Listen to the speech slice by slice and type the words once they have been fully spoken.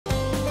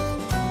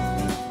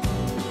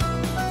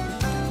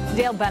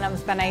Dale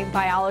Benham's been a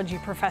biology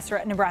professor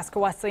at Nebraska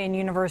Wesleyan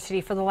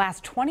University for the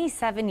last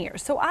 27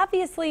 years. So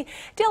obviously,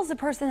 Dale's a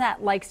person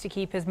that likes to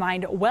keep his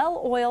mind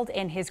well-oiled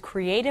and his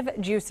creative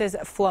juices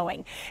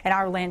flowing. And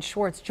our Lance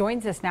Schwartz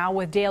joins us now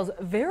with Dale's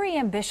very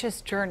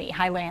ambitious journey.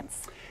 Hi,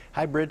 Lance.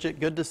 Hi, Bridget.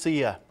 Good to see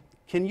you.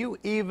 Can you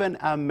even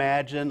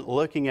imagine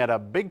looking at a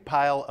big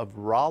pile of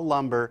raw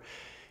lumber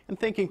and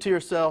thinking to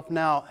yourself,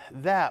 now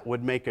that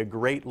would make a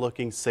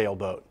great-looking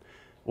sailboat?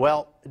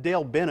 Well,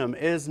 Dale Benham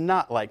is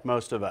not like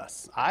most of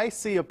us. I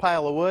see a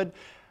pile of wood,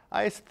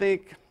 I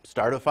think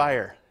start a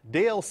fire.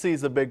 Dale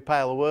sees a big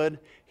pile of wood,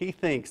 he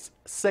thinks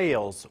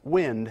sails,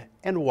 wind,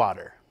 and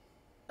water.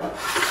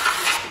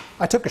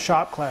 I took a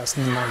shop class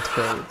in the 9th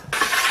grade.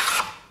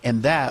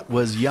 And that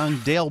was young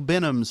Dale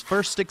Benham's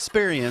first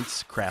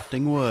experience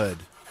crafting wood.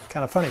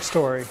 Kind of funny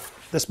story.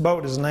 This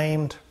boat is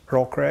named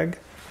Earl Craig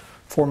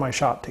for my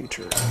shop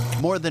teacher.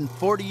 More than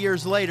 40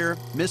 years later,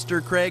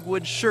 Mr. Craig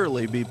would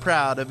surely be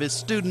proud of his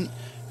student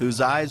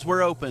whose eyes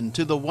were open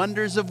to the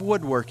wonders of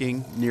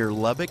woodworking near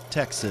Lubbock,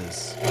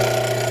 Texas.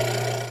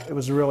 It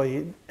was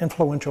really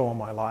influential in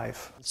my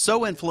life.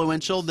 So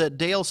influential that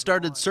Dale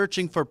started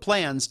searching for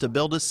plans to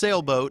build a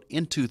sailboat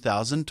in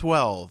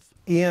 2012.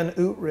 Ian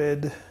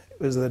Ootrid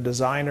was the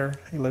designer.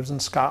 He lives in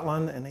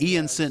Scotland. And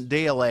Ian sent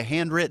Dale a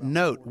handwritten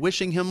note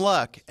wishing him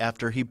luck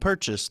after he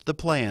purchased the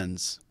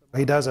plans.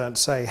 He doesn't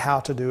say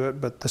how to do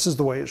it, but this is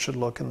the way it should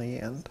look in the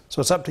end.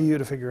 So it's up to you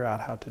to figure out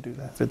how to do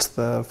that. If it's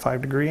the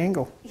 5-degree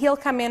angle. He'll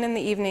come in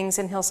the evenings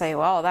and he'll say,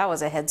 well, that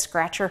was a head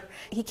scratcher.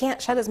 He can't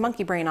shut his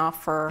monkey brain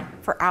off for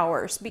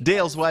hours.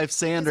 Dale's wife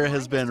Sandra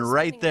has been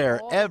right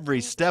there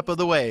every step of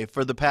the way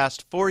for the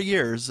past 4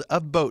 years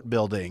of boat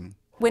building.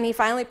 When he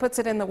finally puts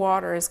it in the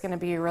water, it's going to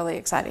be a really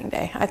exciting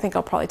day. I think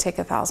I'll probably take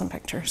 1,000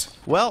 pictures.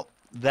 Well,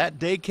 that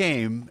day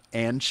came,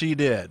 and she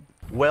did.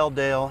 Well,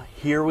 Dale,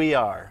 here we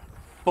are.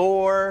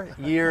 4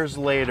 years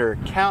later,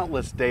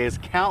 countless days,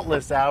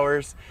 countless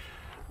hours,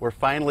 we're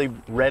finally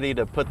ready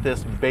to put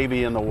this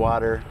baby in the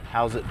water.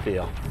 How's it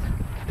feel?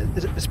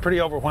 It's pretty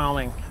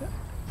overwhelming.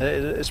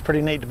 It's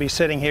pretty neat to be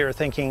sitting here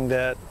thinking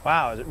that,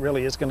 wow, it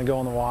really is going to go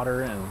in the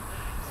water and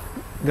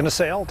I'm going to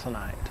sail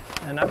tonight.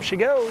 And up she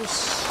goes.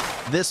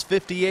 This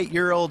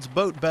 58-year-old's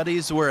boat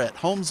buddies were at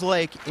Holmes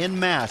Lake in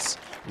Mass,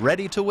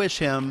 ready to wish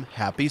him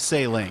happy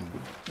sailing.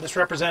 This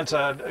represents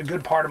a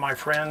good part of my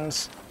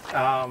friends.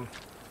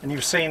 And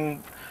you've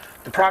seen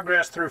the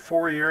progress through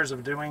 4 years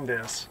of doing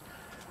this.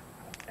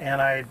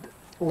 And I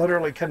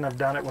literally couldn't have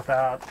done it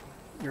without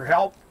your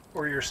help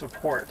or your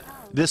support.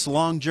 This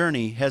long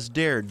journey has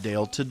dared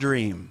Dale to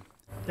dream.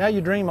 Yeah,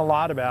 you dream a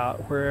lot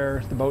about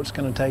where the boat's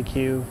going to take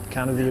you,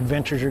 kind of the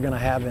adventures you're going to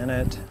have in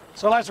it.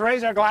 So let's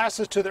raise our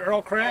glasses to the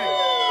Earl Craig.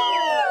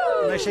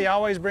 May she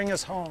always bring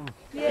us home.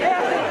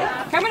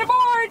 Yeah. Coming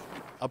aboard!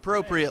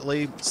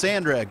 Appropriately,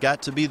 Sandra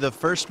got to be the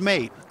first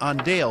mate on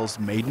Dale's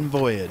maiden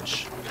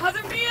voyage. How's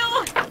it feel?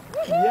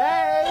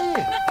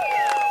 Yay!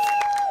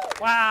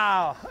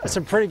 Wow, it's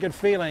a pretty good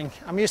feeling.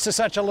 I'm used to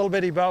such a little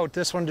bitty boat.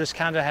 This one just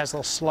kind of has a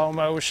little slow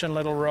motion,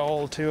 little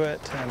roll to it,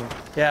 and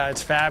yeah,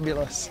 it's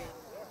fabulous.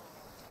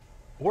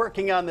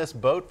 Working on this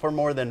boat for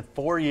more than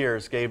 4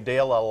 years gave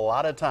Dale a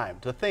lot of time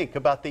to think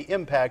about the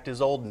impact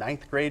his old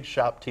 9th grade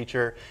shop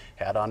teacher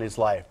had on his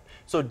life.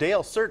 So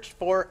Dale searched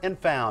for and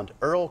found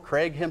Earl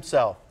Craig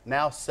himself,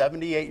 now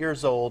 78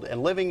 years old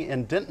and living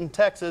in Denton,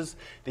 Texas.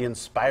 The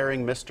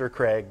inspiring Mr.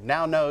 Craig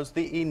now knows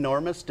the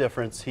enormous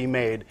difference he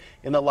made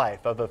in the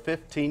life of a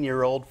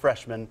 15-year-old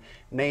freshman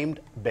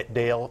named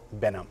Dale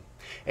Benham.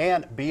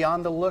 And be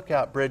on the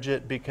lookout,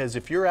 Bridget, because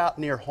if you're out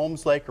near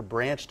Holmes Lake or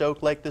Branched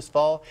Oak Lake this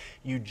fall,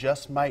 you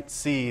just might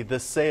see the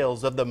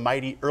sails of the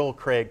mighty Earl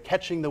Craig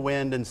catching the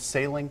wind and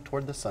sailing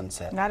toward the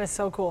sunset. That is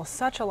so cool.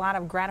 Such a lot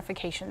of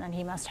gratification that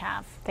he must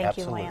have. Thank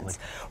Absolutely. you, Lance.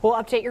 We'll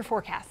update your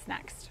forecast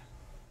next.